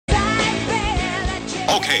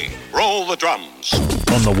Okay, roll the drums.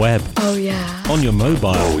 On the web. Oh, yeah. On your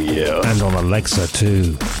mobile. Oh, yeah. And on Alexa,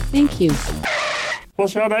 too. Thank you.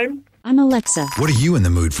 What's your name? I'm Alexa. What are you in the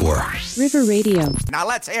mood for? River Radio. Now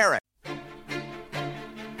let's hear it.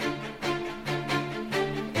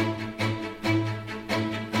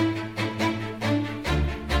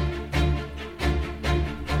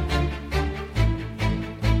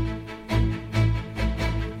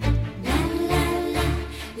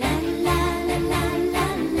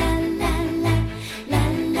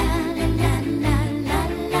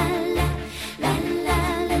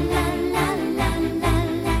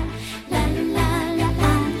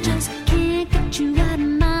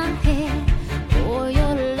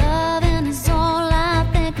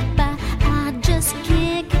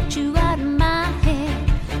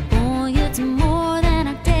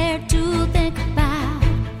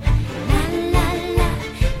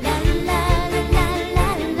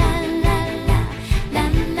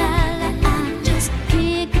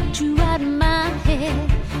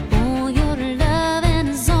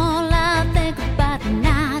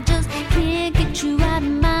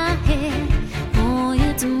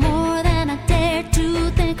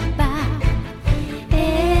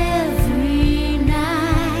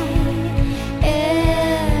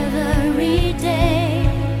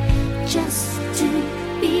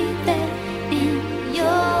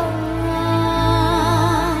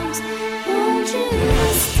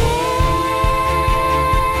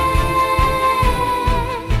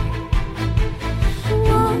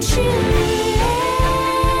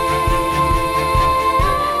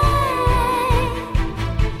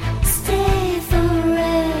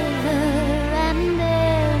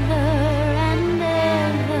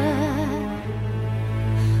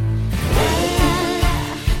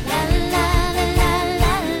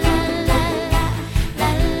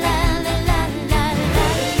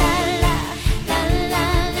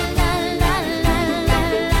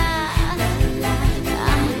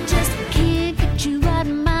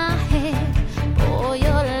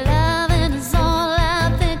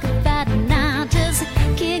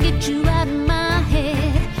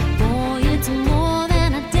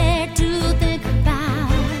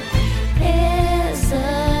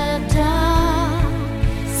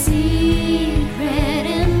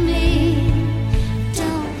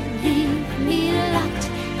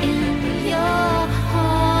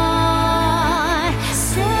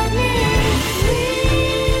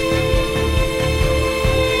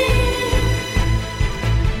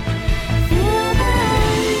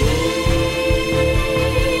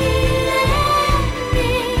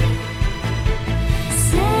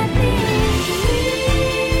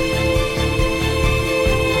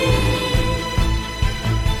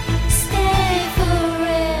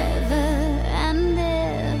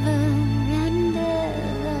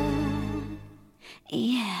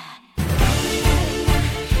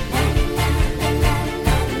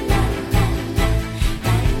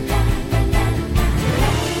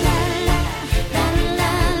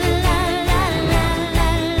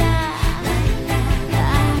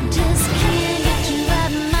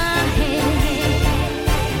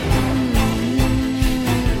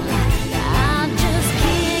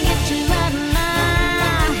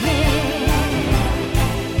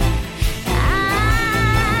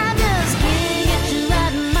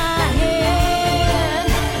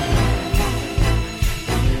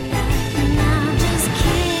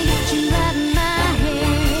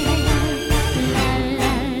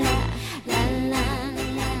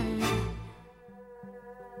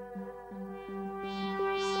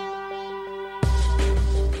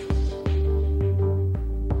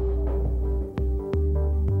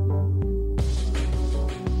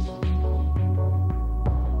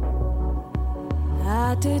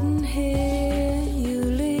 didn't hear you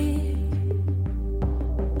leave.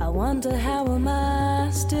 I wonder how am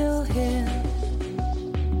I still here?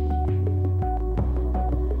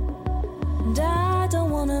 And I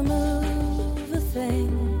don't wanna move a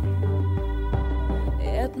thing.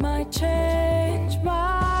 It might change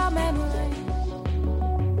my memory.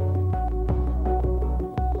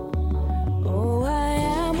 Oh, I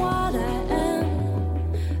am what I am.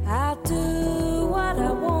 I do what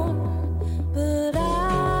I want, but I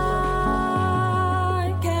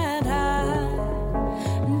can't hide.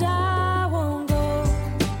 And I won't go,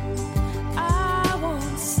 I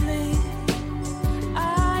won't sleep,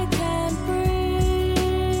 I can't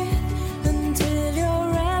breathe until you're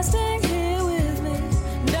resting here with me.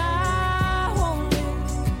 And I won't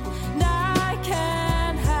leave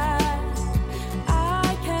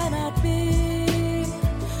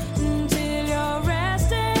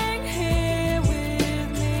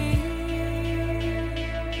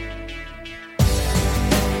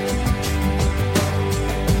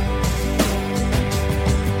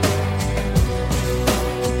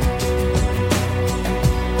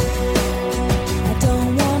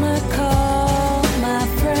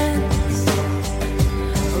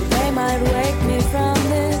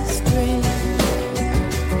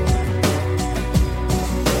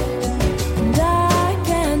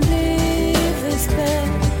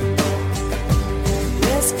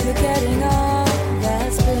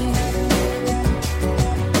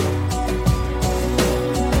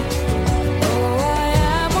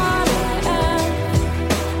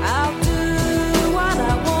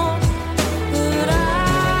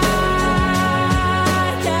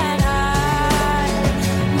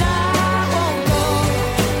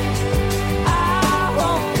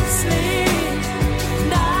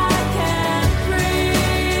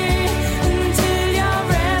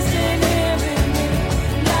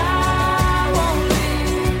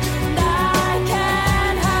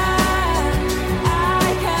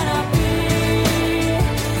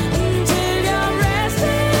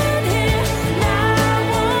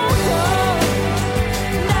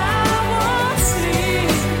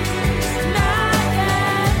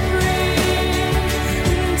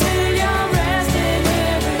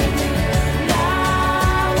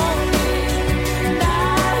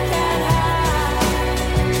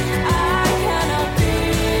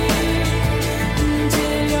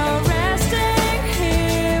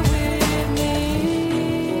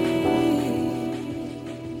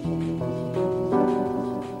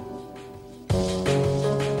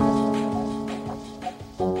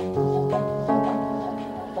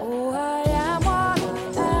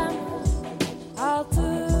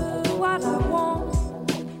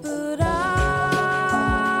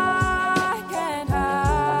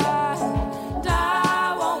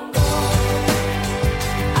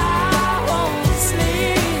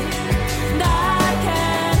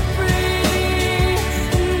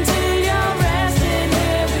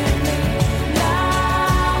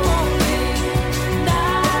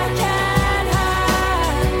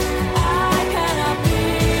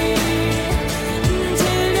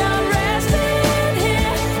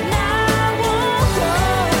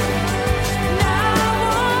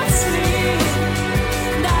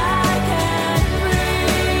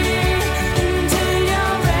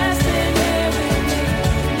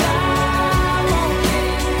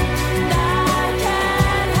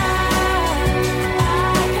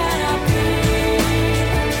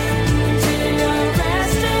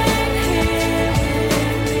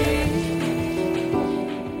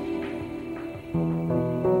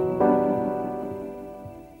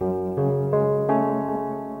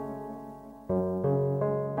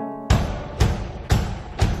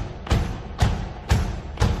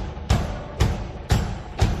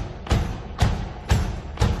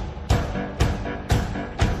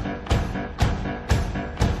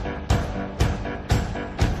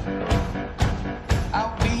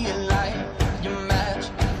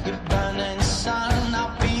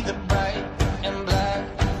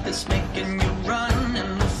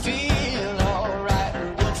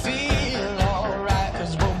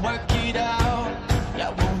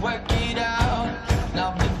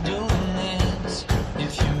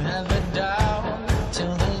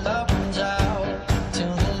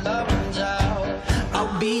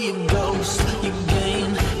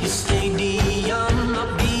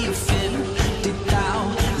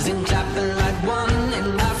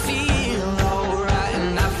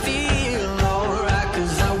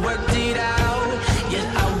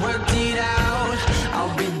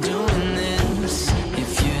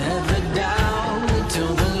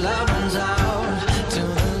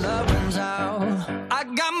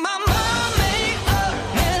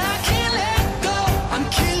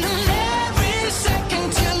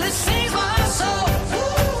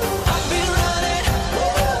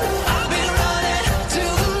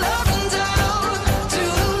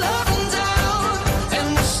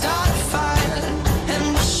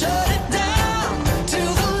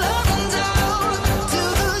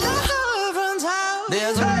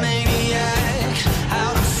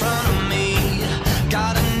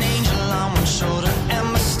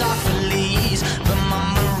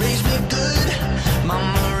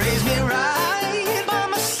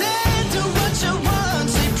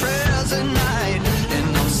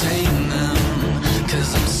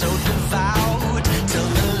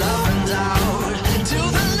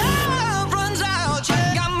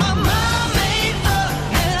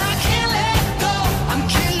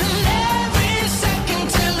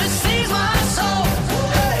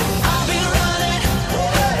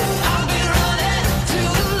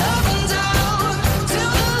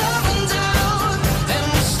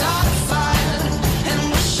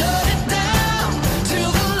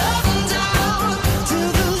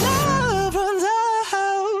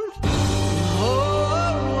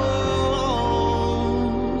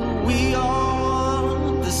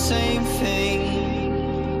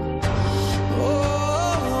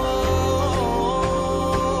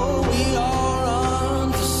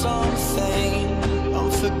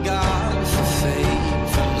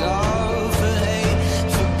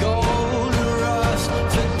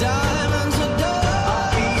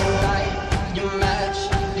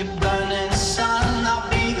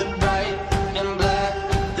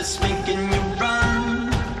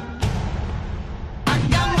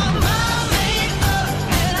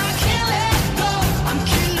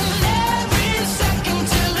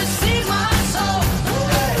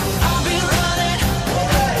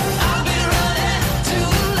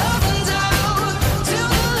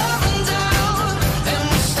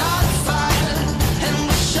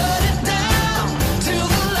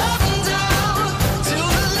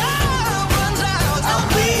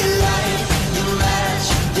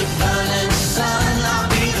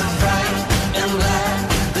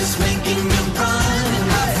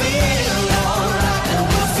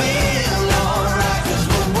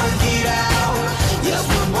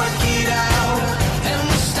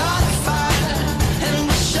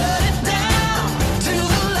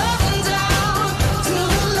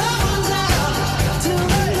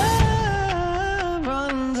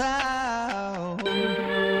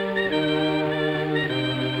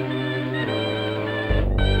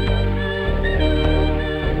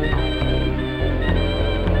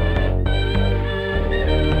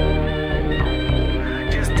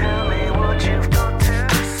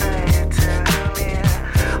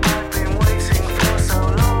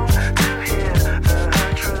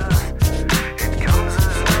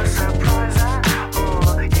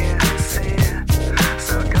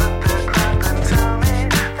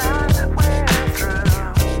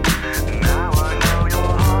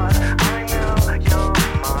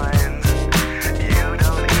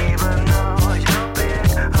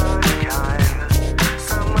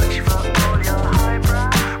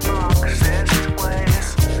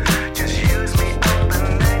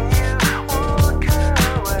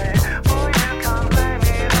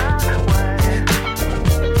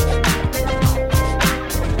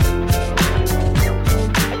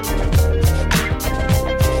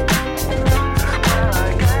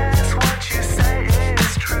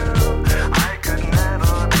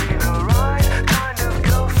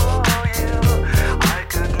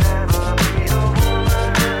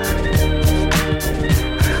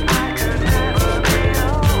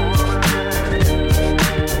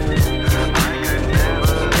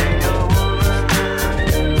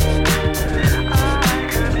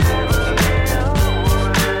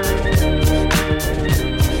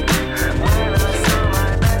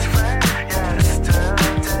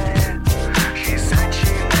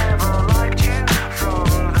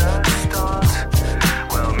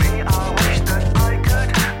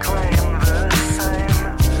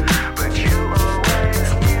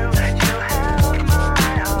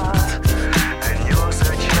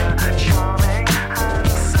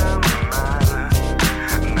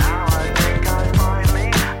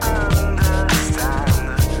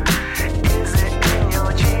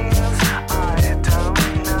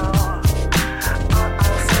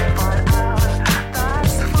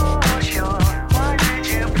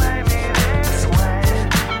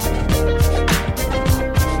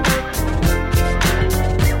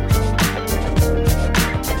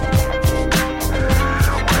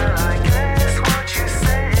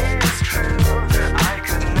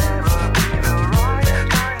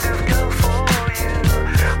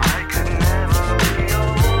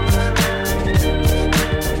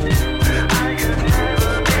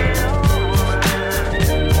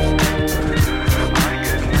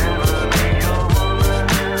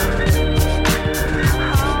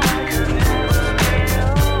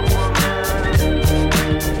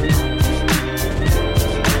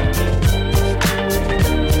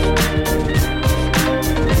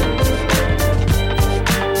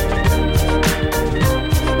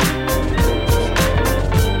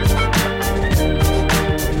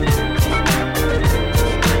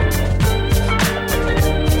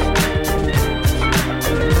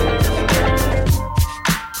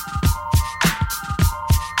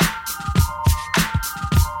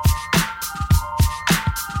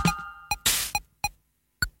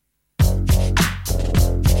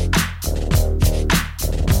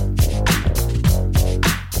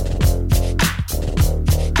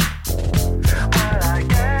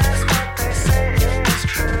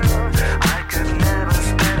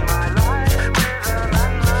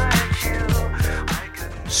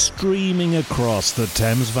streaming across the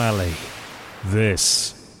Thames Valley.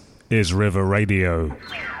 This is River Radio.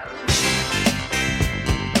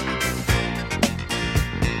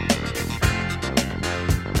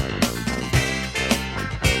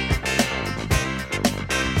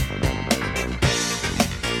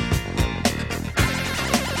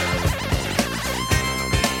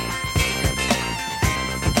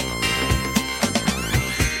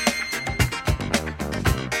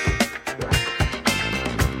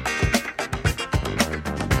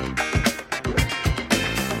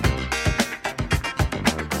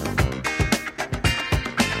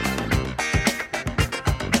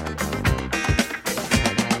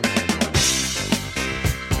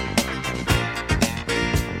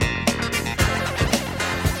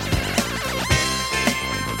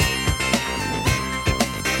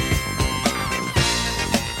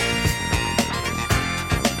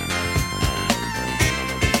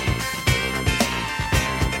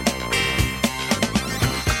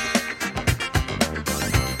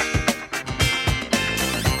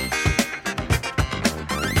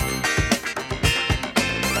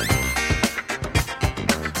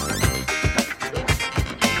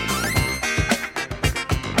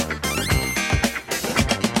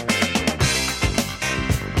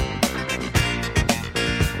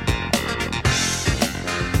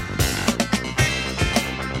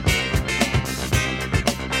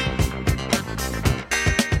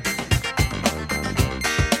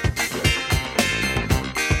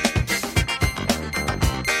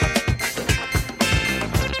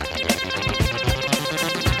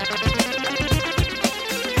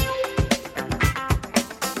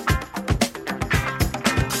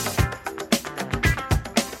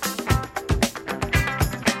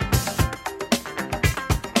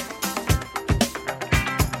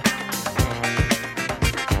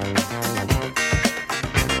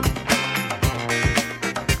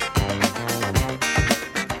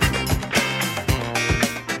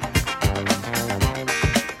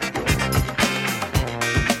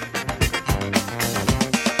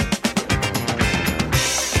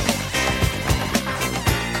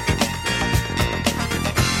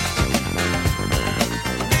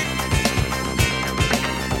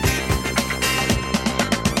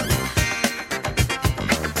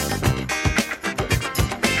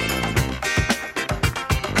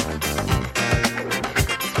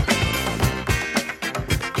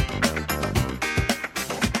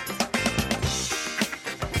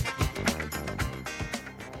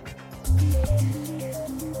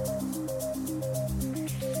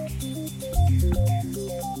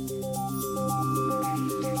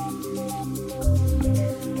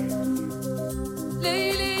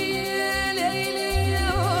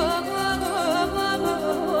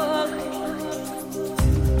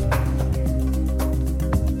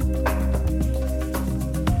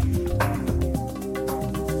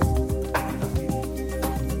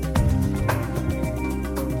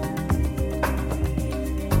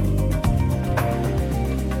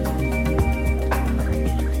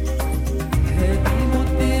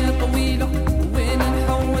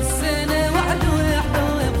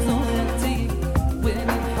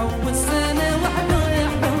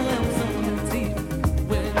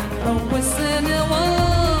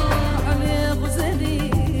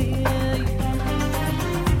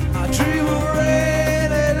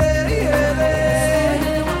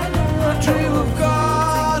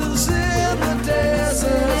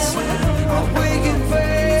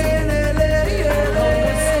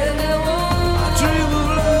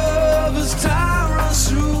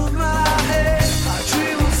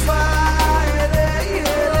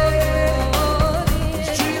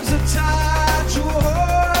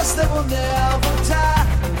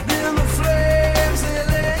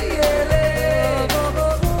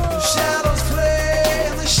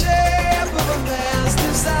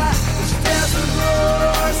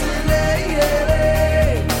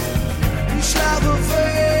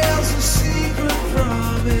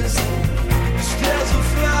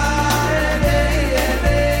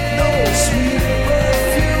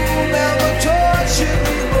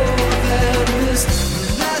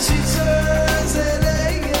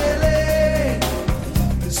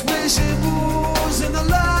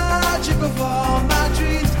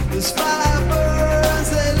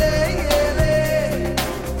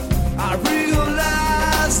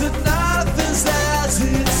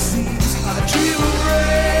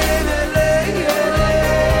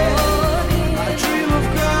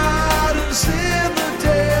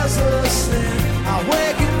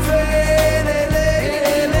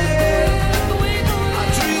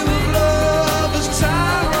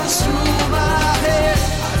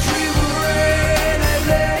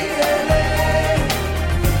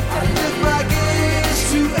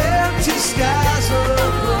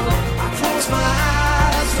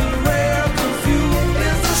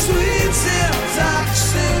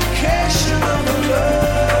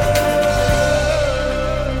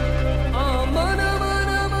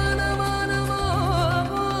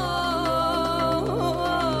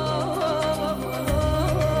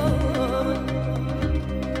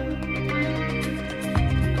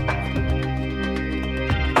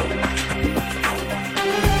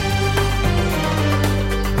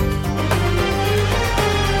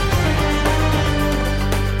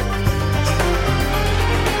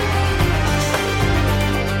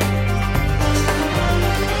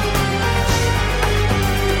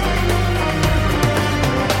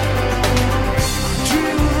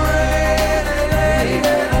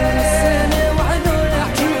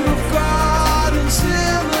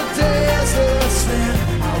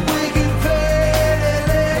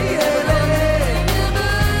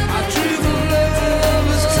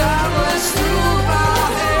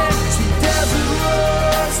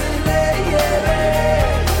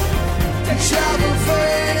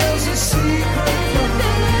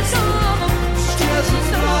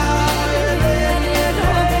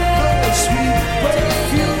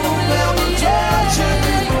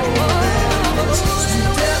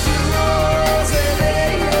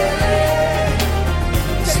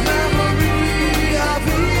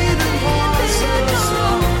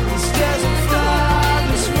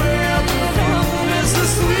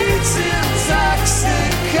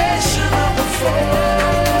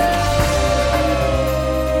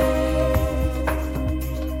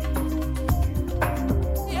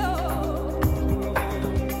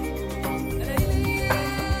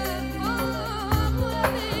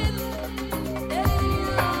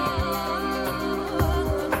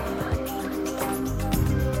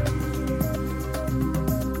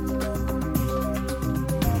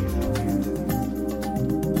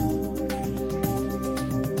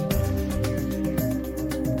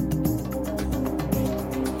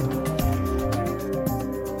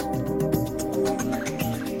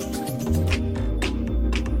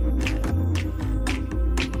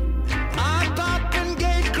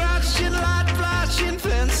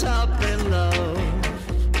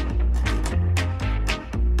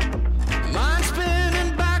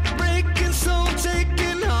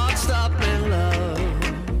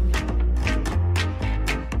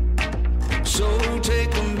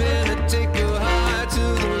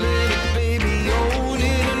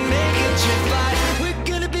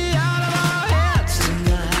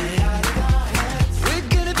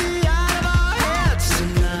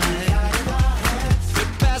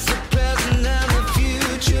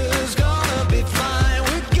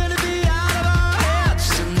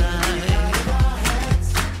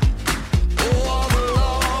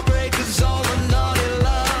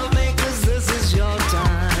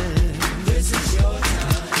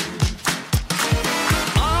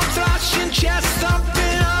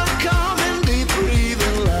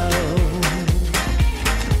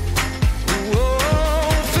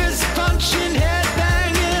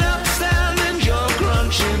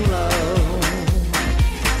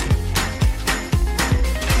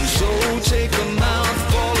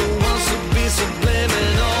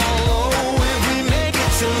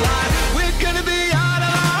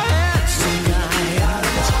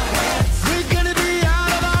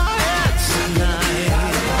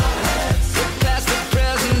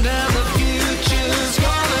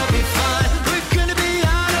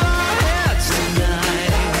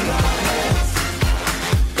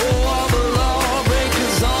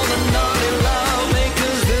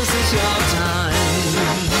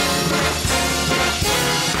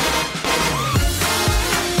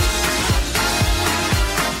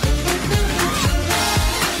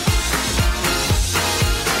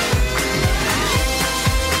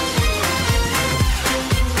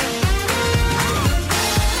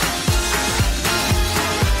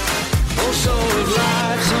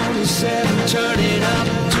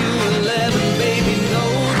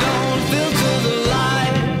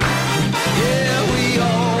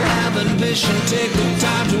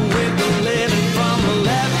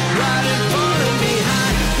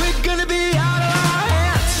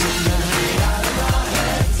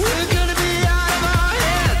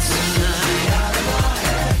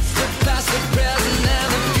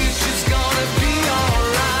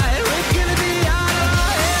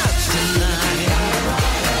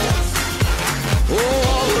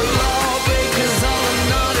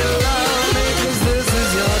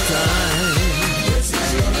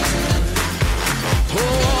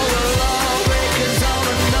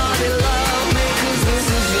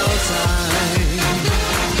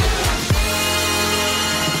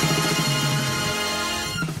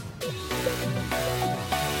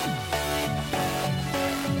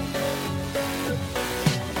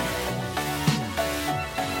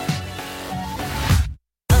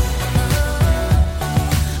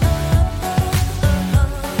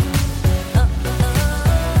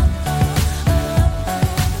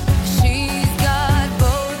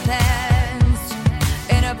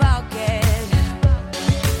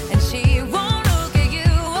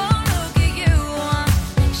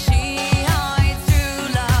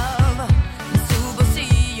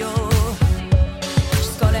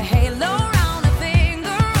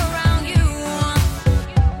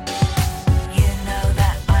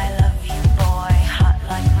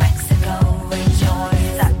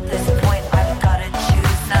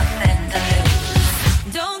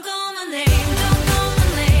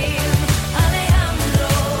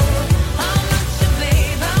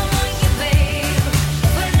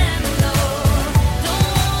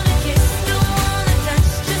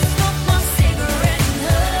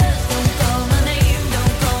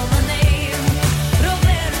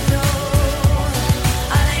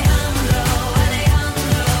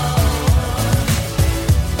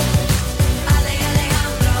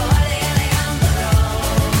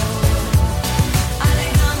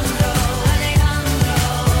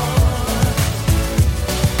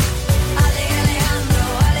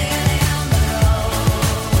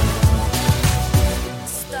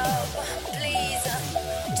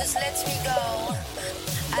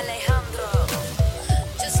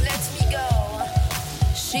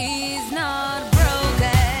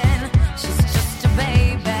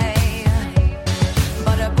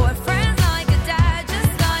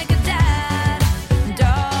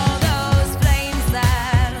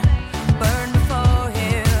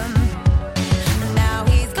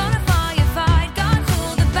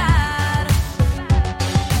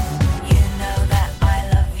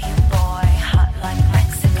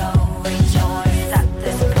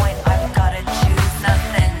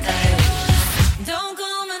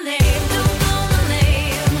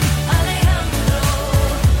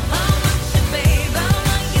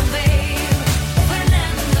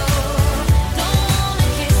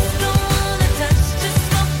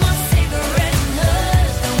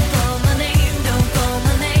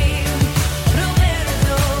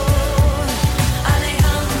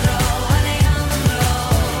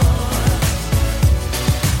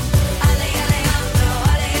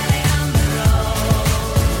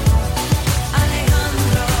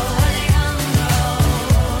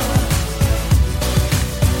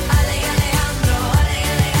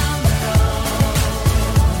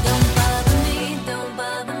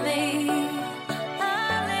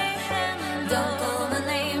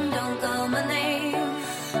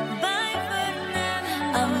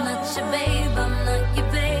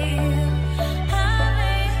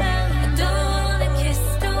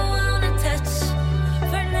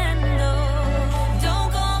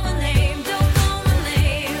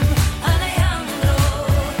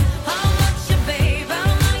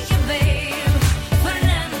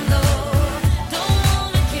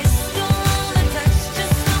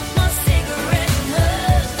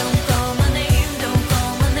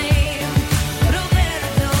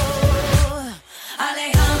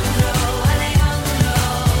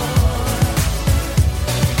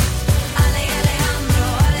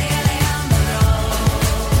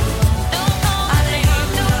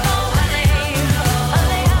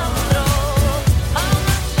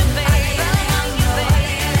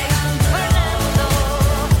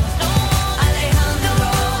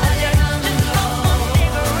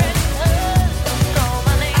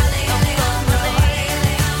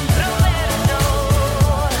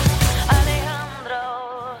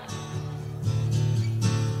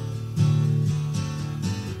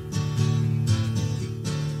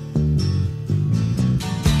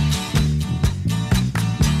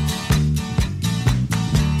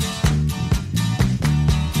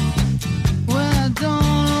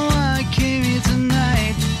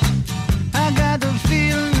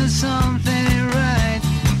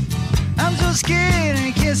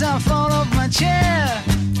 guess I fall off my chair,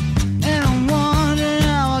 and I'm wondering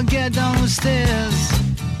how I'll get down the stairs.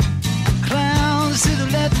 Clowns to the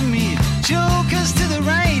left of me, jokers to the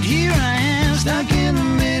right. Here I am, stuck in the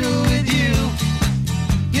middle with you.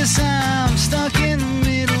 Yes, I'm stuck in the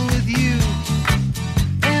middle with you.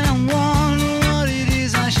 And I'm wondering what it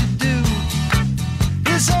is I should do.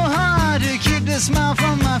 It's so hard to keep the smile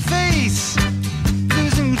from my face.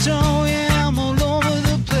 Losing control, yeah, I'm all over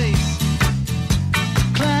the place.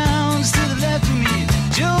 Clowns to the left of me,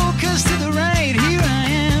 jokers to the right. Here I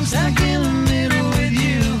am, stuck in the middle with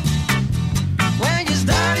you. When you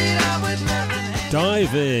started out with nothing.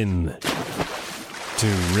 Dive in to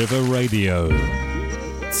River Radio.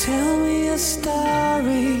 Tell me a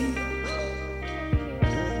story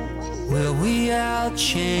where we all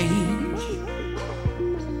change,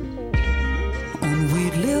 and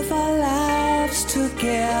we'd live our lives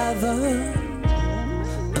together,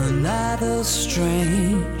 another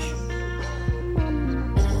strange.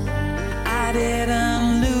 I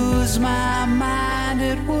didn't lose my mind,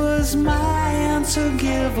 it was mine to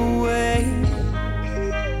give away.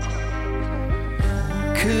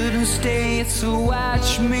 Couldn't stay to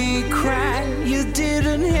watch me cry. You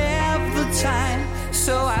didn't have the time,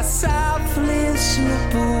 so I softly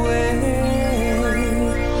slip away.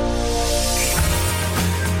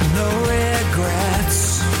 No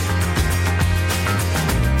regrets,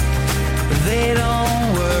 they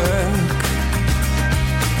don't work.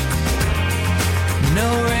 No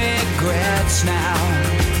regrets now,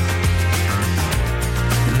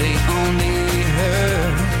 they only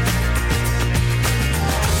hurt.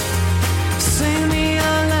 Sing me a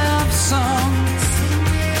love song,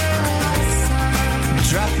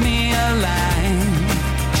 drop me a line.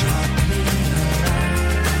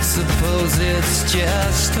 Suppose it's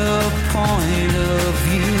just a point of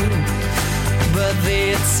view, but they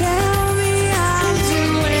tell me I'm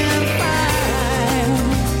doing fine.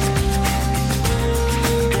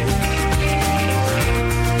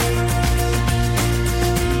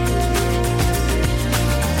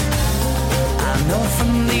 I know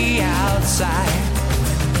from the outside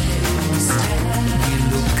we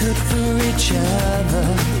look good for each other.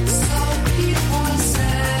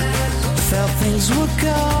 Felt things were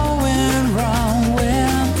going wrong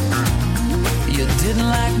when you didn't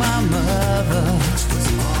like my mother.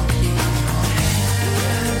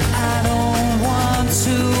 I don't want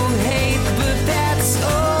to hate, but that's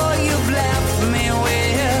all you've left me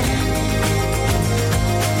with.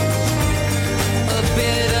 A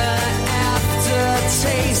bitter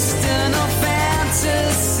aftertaste and a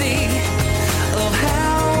fantasy of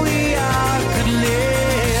how we all could live.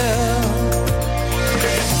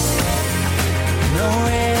 No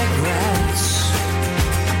regrets,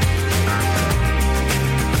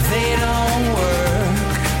 they don't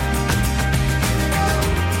work.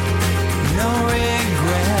 No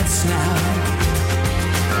regrets now,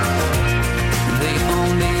 they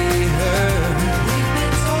only hurt.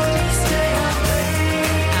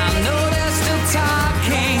 I know they're still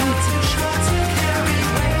talking,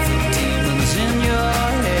 demons in your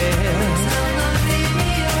head.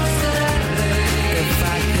 If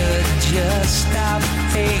I could just stop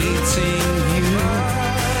hating you,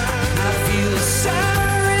 I feel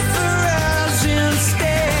sorry for us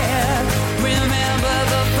instead. Remember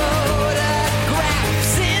the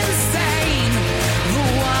photographs insane, the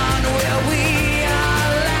one where we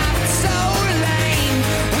all laughed so lame.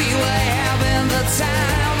 We were having the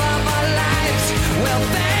time of our lives. Well,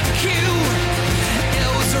 thank you, it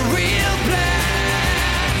was a real blast.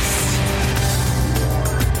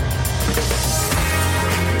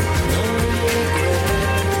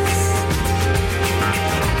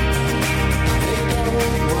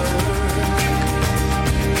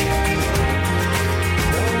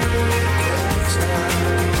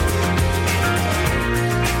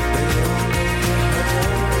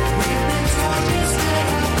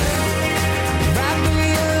 Write me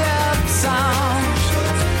a love song,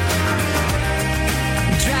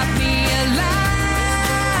 drop me a line.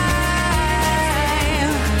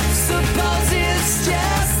 Suppose it's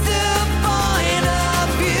just the point of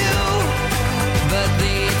view, but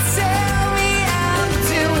they tell me I'm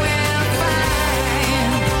doing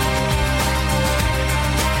fine.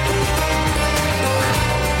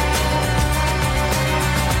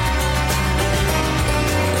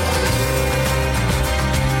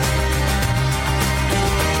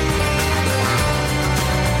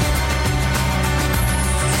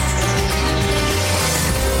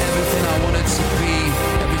 Everything I wanted to be,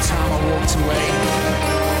 every time I walked away,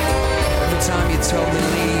 every time you told me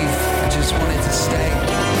leave, I just wanted to stay.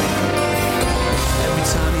 Every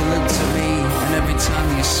time you looked at me, and every time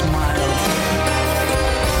you smiled,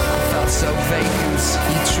 vacant,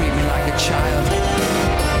 you treat me like a child.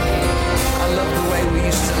 I love the way we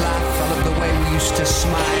used to laugh, I love the way we used to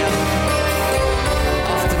smile.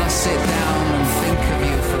 Often I sit down and think of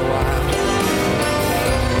you for a while,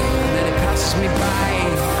 and then it passes me by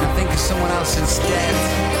and I think of someone else instead.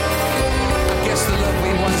 I guess the love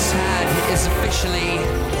we once had is officially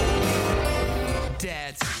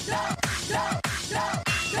dead.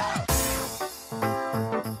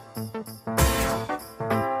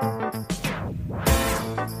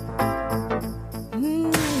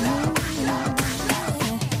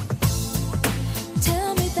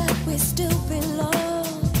 Tell me that we still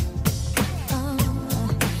belong.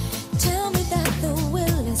 Tell me that the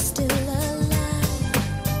will is still alive.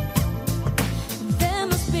 There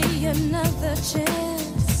must be another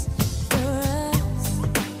chance for us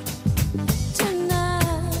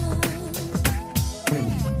tonight.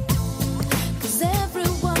 'Cause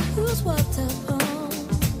everyone who's walked upon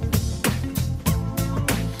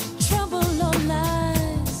trouble or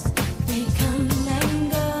lies, they come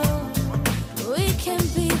and go. We can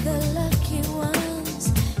be the lucky ones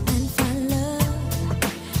and find love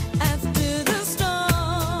after the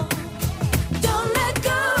storm. Don't let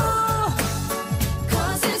go,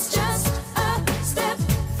 'cause it's just a step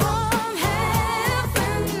from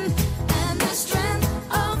heaven, and the strength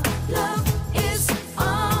of love is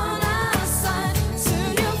on our side. Soon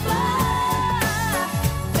you'll fly,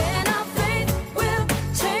 then our faith will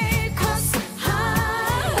take us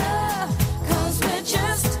higher, 'cause we're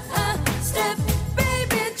just a step,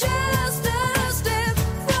 baby, just a step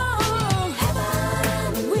from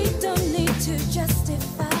heaven. We don't need to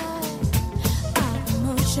justify our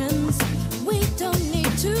emotions. We don't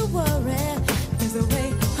need to worry. There's a way,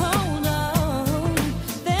 hold on.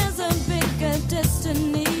 There's a bigger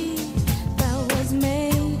destiny that was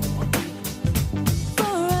made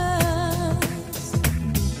for us.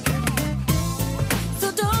 So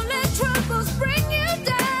don't let troubles bring you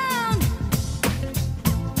down.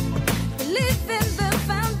 Believe in the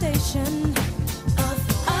foundation of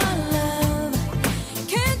our love.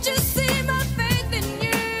 Can't you see my faith in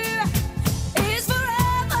you is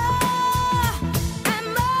forever and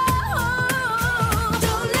more?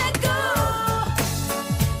 Don't let go,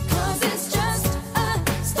 'cause it's just a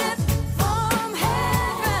step from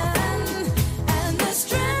heaven, and the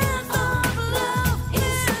strength of love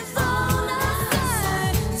is on our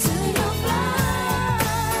side. Soon you'll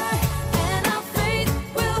fly, and our faith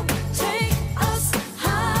will take us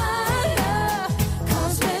higher,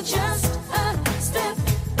 'cause we're just a step,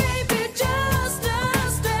 baby, just a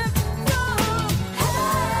step from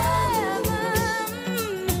heaven.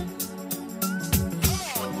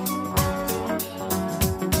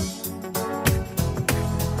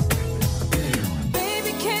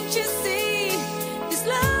 Baby, can't you see this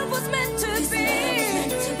love was meant to be?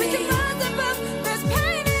 We can rise above this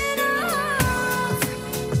pain in our hearts.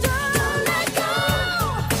 Don't let go,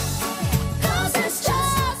 'cause it's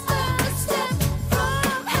just a step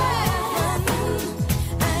from heaven,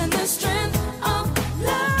 and the strength of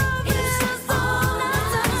love is on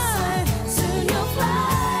our side. Soon you'll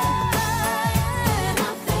fly, and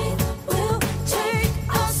our faith will take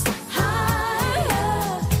us higher,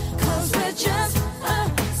 'cause we're just a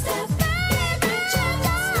step, baby,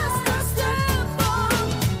 just a step from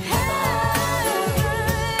heaven.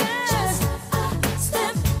 Just a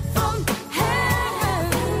step from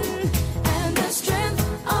heaven, and the strength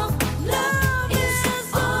of love is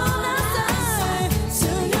on our side.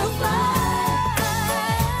 Soon you'll fly,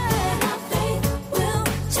 and our faith will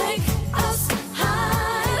take us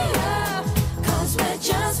higher, 'cause we're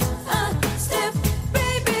just a step,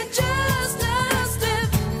 baby, just a step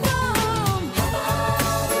from heaven.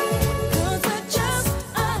 'Cause we're just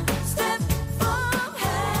a step from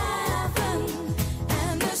heaven,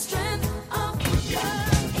 and the strength of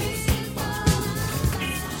love is on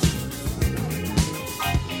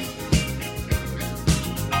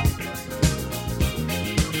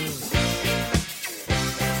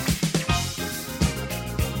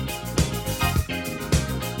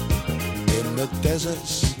In the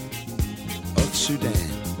deserts of Sudan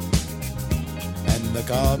and the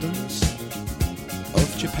gardens of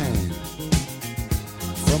Japan,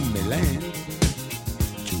 from Milan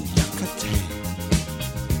to Yucatan,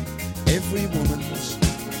 every woman's,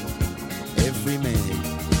 every man.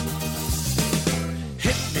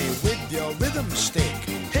 Hit me with your rhythm stick,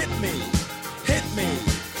 hit me,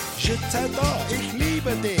 je t'adore, ich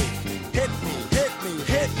liebe dich. Hit me, hit me,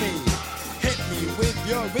 hit me, hit me with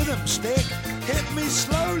your rhythm stick. Hit me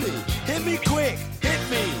slowly, hit me quick, hit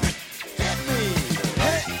me, hit me,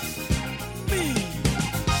 hit me.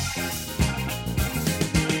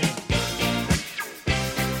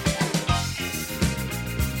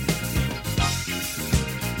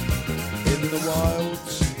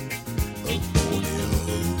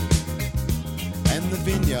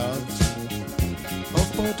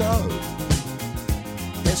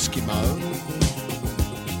 Eskimo,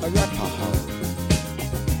 Arapaho,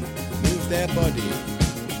 move their body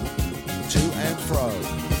to and fro.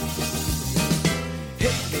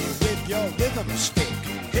 Hit me with your rhythm stick,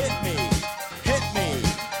 hit me,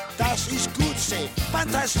 das ist gut, say,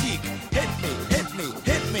 fantastic. Hit me,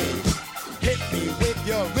 hit me with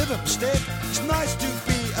your rhythm stick. It's nice to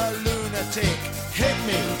be a lunatic. Hit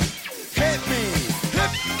me, hit me,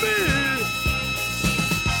 hit me.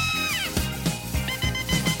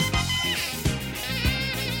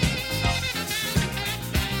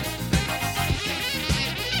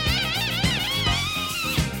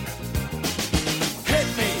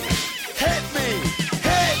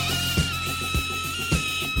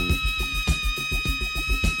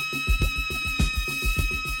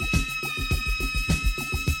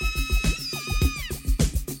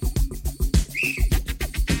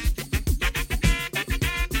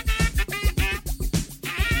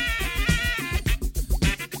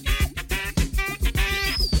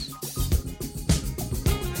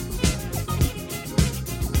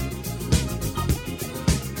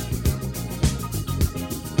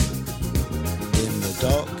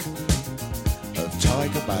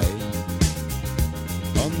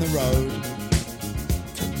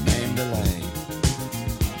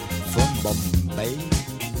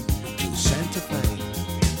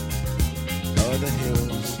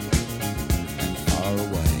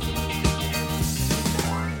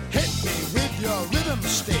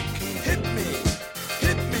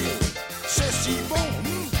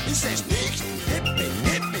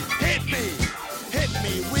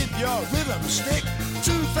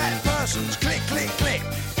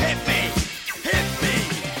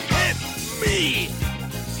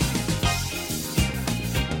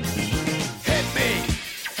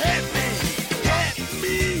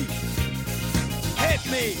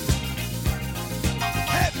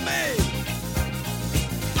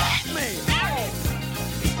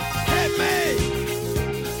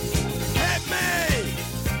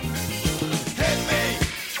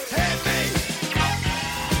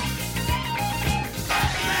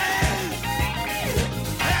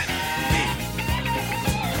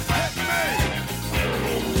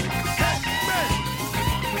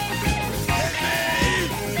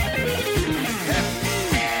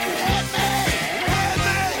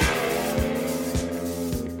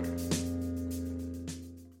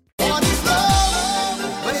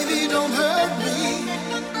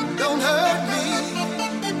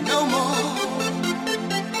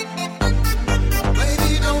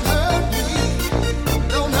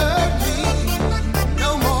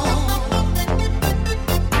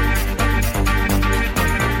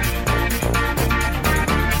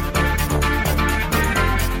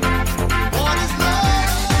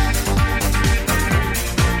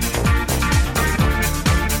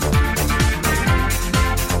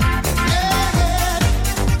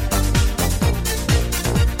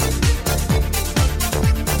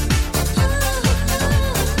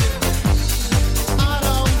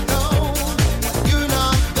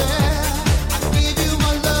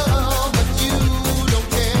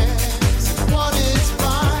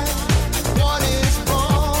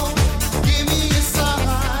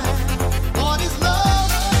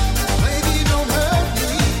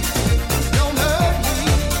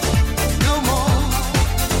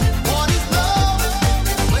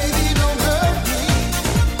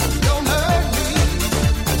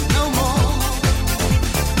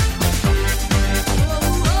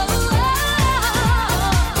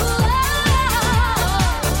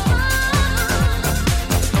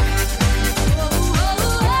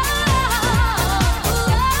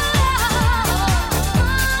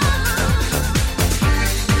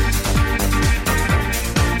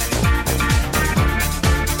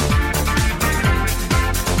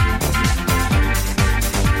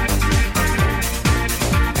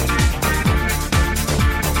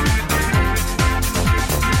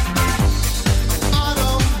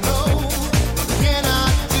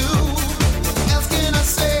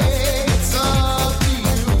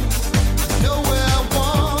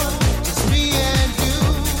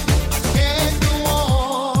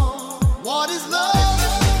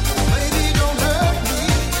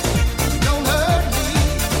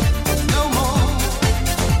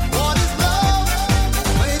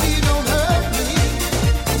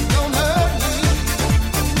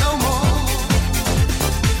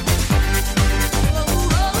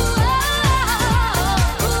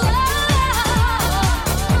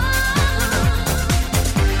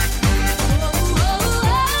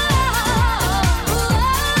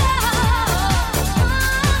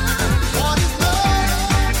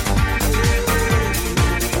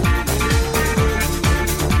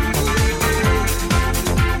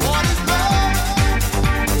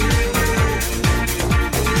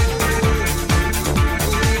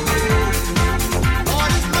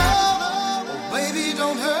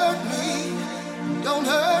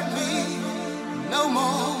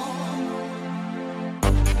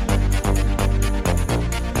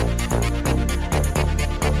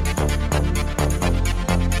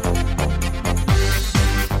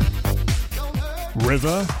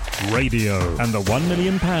 River Radio and the £1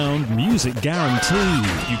 million music guarantee.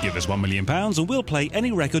 You give us £1 million and we'll play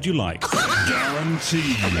any record you like.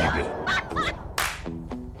 Guaranteed.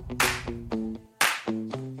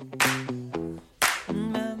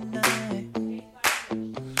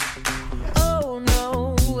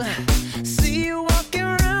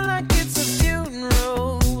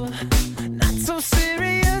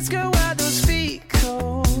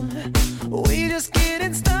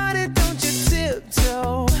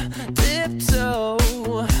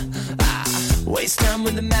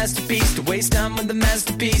 Waste time with the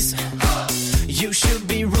masterpiece. You should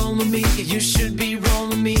be rolling me. You should be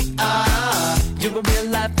rolling me. You're a real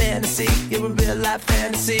life fantasy. You're a real life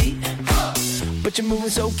fantasy. But you're moving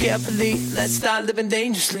so carefully. Let's start living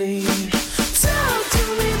dangerously. Talk to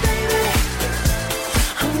me, baby.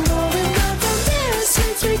 I'm rolling up from this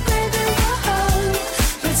sweet, sweet baby. Whoa.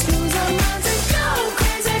 Let's lose our minds and go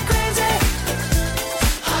crazy, crazy.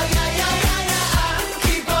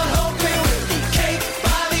 Keep on hoping we'll be cake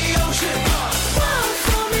by the ocean. Walk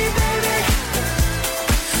for me, baby.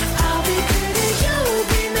 I'll be pretty, you'll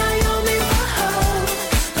be Naomi. Whoa.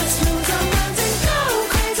 Let's lose our minds and go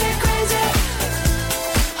crazy, crazy.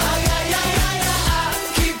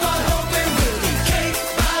 Keep on hoping we'll be cake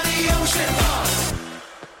by the ocean.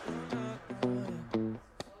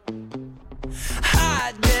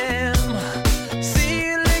 Hot damn. See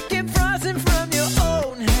you licking frosting from your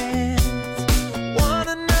own hands. Want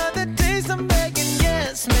another taste? I'm begging,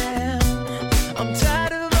 yes, ma'am. I'm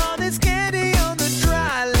tired of all this candy on the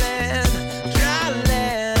dry land, dry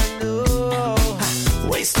land. Oh,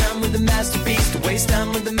 waste time with the masterpiece. To waste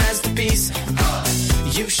time with the masterpiece.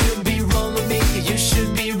 You should be rolling me. You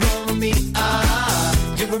should be rolling me.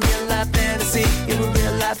 You're a real life fantasy. You're a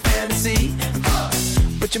real life fantasy.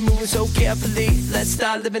 But you're moving so carefully. Let's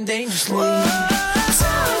start living dangerously.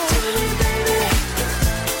 Talk to me, baby.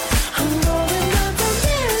 I'm rolling up on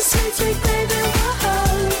this sweet, sweet baby.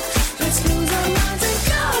 Whoa. Let's lose our minds and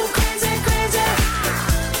go crazy, crazy.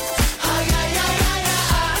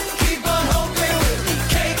 Keep on hoping we'll be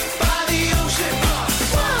cake by the ocean.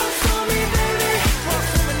 Walk for me, baby. Walk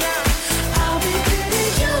for me now. I'll be pretty,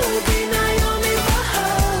 you'll be Naomi. Whoa.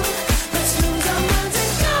 Let's lose our minds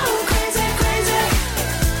and go crazy, crazy.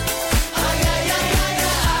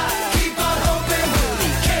 Keep on hoping we'll be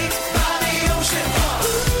cake by the ocean.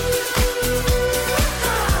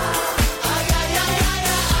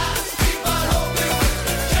 Keep on hoping we'll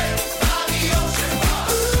be cake by the ocean.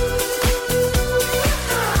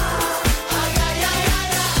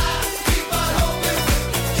 Keep on hoping we'll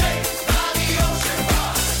be cake by the ocean.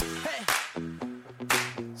 Hey,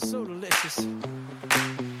 so delicious.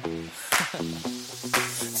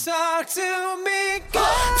 Talk to me, girl.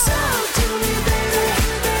 Talk to me, baby.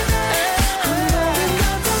 I'm rolling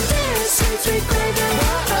up on this sweet, sweet baby.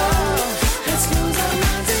 Whoa. Let's lose our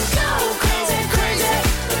minds and go crazy, crazy.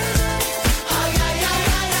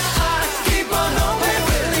 Keep on hoping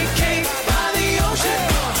we'll be cake by the ocean.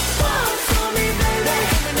 Walk for me, baby.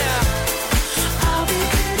 I'll be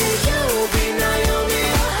pretty, you'll be Naomi.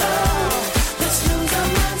 Whoa. Let's lose our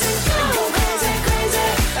minds and go crazy, crazy.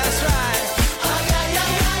 That's right.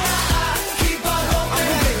 Keep on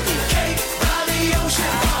hoping we'll be cake by the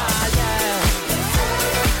ocean.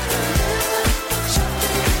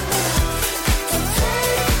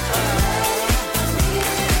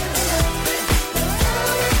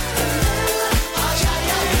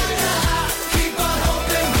 Keep on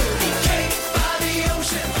hoping we'll be cake by the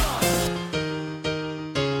ocean.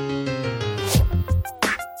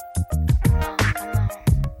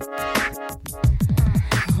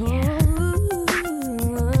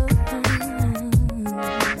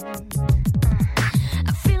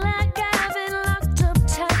 I feel like I've been locked up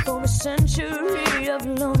tight for a century of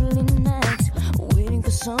lonely nights, waiting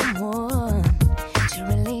for someone to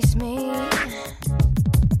release me.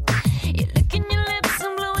 You're licking your lips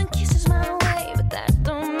and blowing kisses my way, but that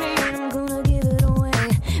don't mean I'm gonna give it away,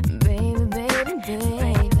 baby, baby, baby.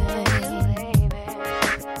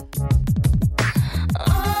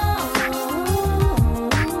 Oh,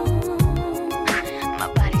 my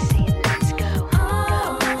body's saying let's go.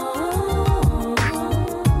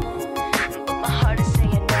 But my heart is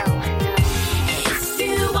saying no. If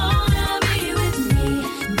you wanna be with me,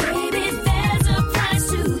 baby, then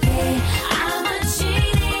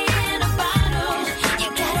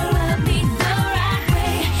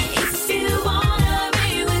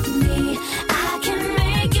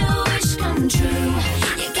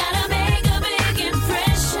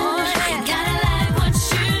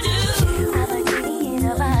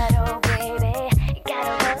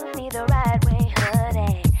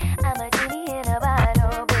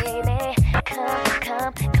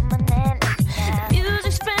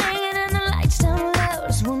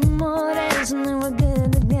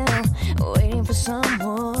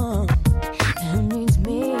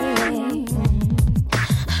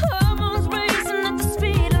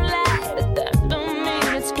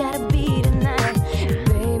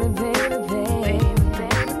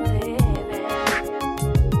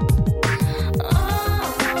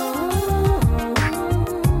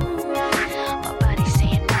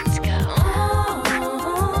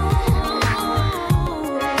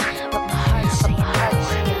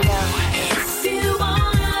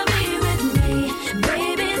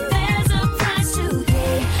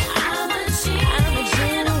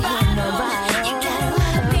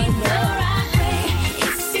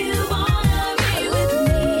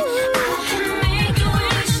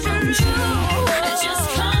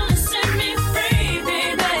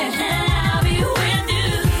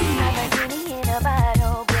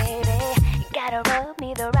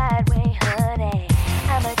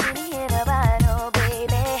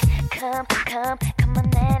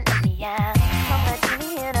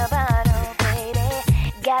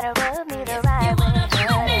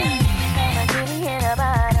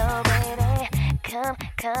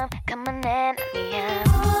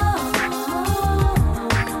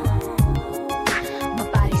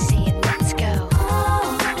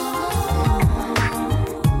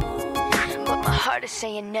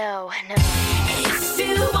saying no, no. If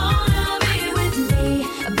you wanna be with me,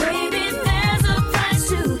 baby, there's a price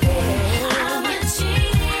to pay. I'm a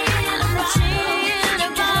cheating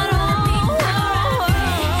about all.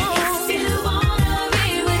 If you wanna be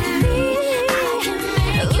with me, I can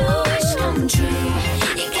make your wish come true.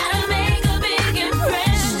 You gotta make a big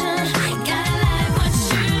impression. Gotta like what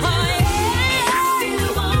you do. If you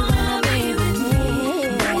wanna be with me,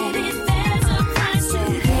 baby, there's a price to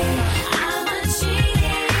pay. I'm a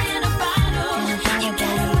cheating about all. You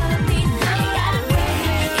gotta let me know.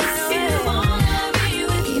 If you wanna be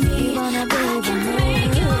with me, I can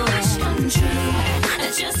make your wish come true.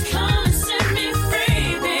 Just come and set me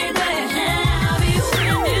free, baby. I'll be with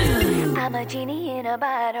you. I'm a genie in a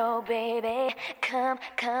bottle, baby. Come,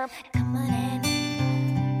 come, come on in.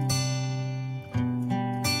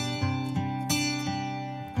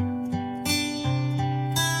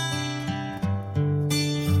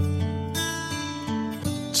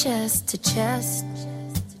 Chest to chest,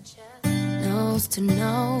 nose to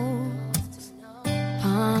nose,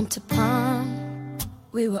 palm to palm.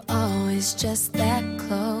 We were always just that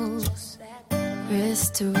close.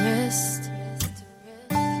 Wrist to wrist,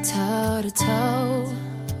 toe to toe.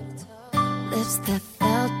 Lips that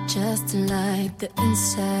felt just like the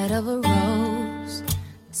inside of a rose.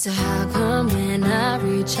 So how come when I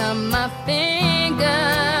reach out my finger,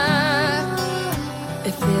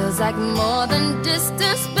 it feels like more than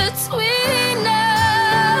distance between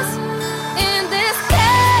us. In this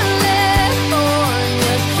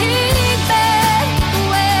California key bed,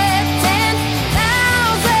 we're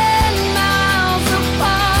 10,000 miles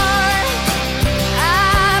apart.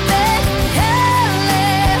 I've been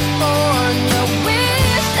California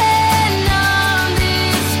wishing on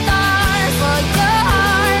these stars for your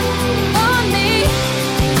heart, for me,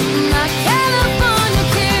 my California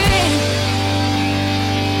king.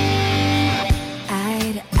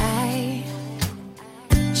 Eye to eye,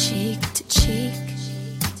 cheek to cheek,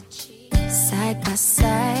 side by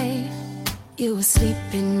side, you were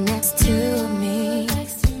sleeping next to me,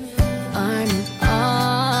 arm in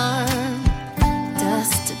arm,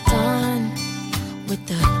 dusk to dawn, with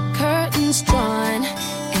the curtains drawn,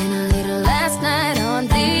 and a little last night on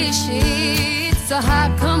these sheets. So how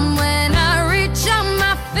come when I reach out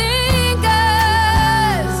my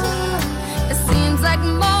fingers, it seems like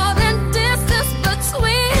more than distance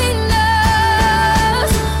between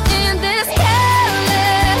us. In this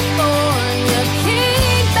California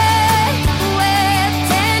key bed, we're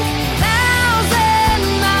 10,000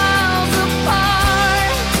 miles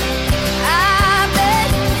apart. I've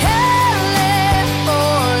been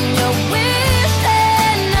California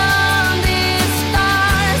wishing on these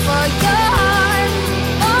stars for your heart,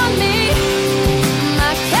 for me,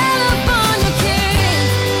 my California king.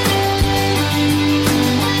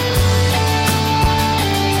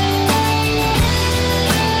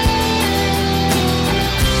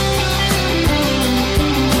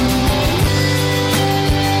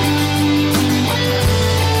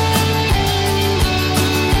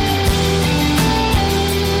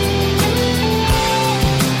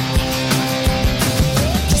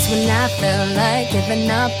 Just when I felt like giving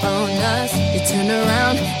up on us, you turn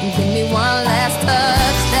around and give me one last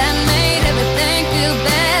touch that made everything feel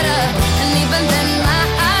better. And even then my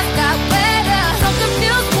eyes got wetter. So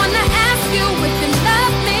confused when I ask you if you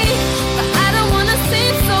love me, but I don't wanna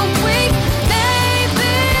seem so weak.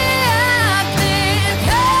 Baby, I've been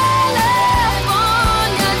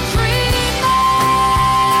California dreaming.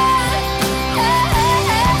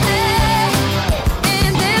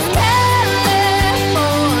 In this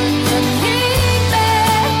California key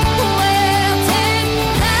bed, we're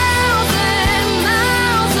 10,000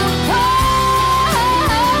 miles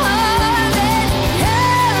apart.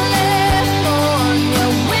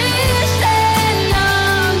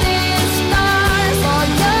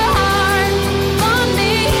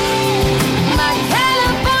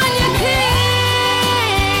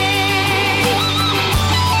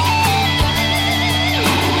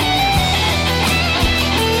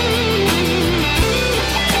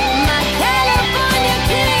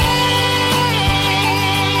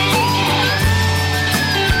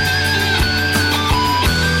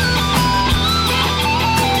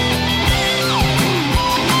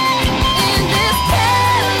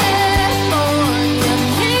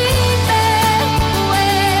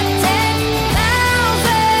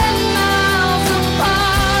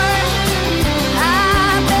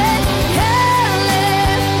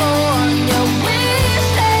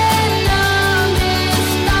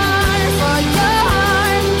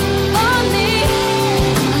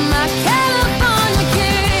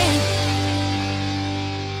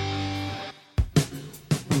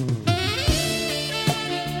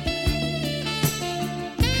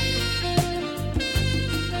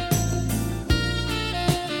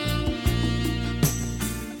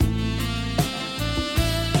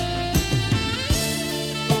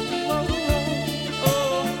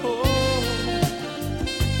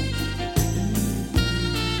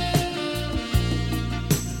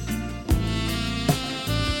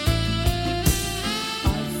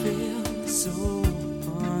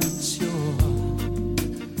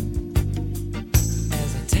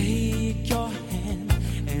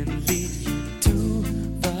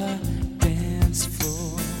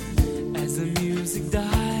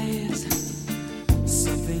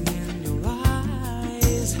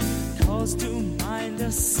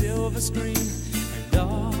 silver screen and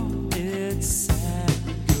all its sad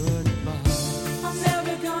goodbye. I'm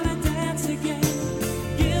never gonna dance again.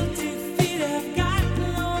 Guilty feet have got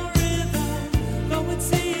no rhythm, though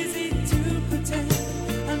it's easy to pretend.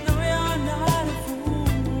 I know you're not a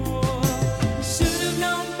fool. Should have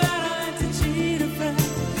known better to cheat a friend,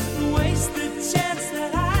 waste the chance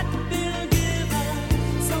that I'd been given.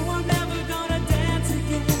 So I'm never gonna dance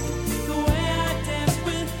again the way I danced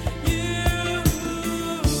with you.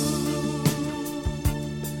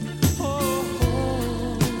 Oh,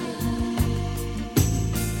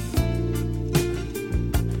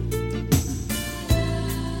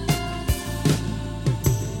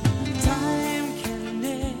 time can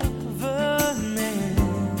never mend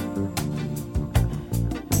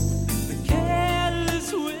the careless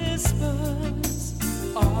whispers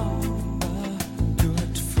of a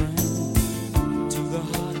good friend to the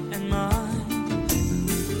heart and mind.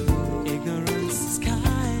 Ignorance is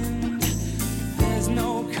kind. There's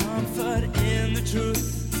no comfort in the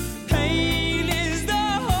truth.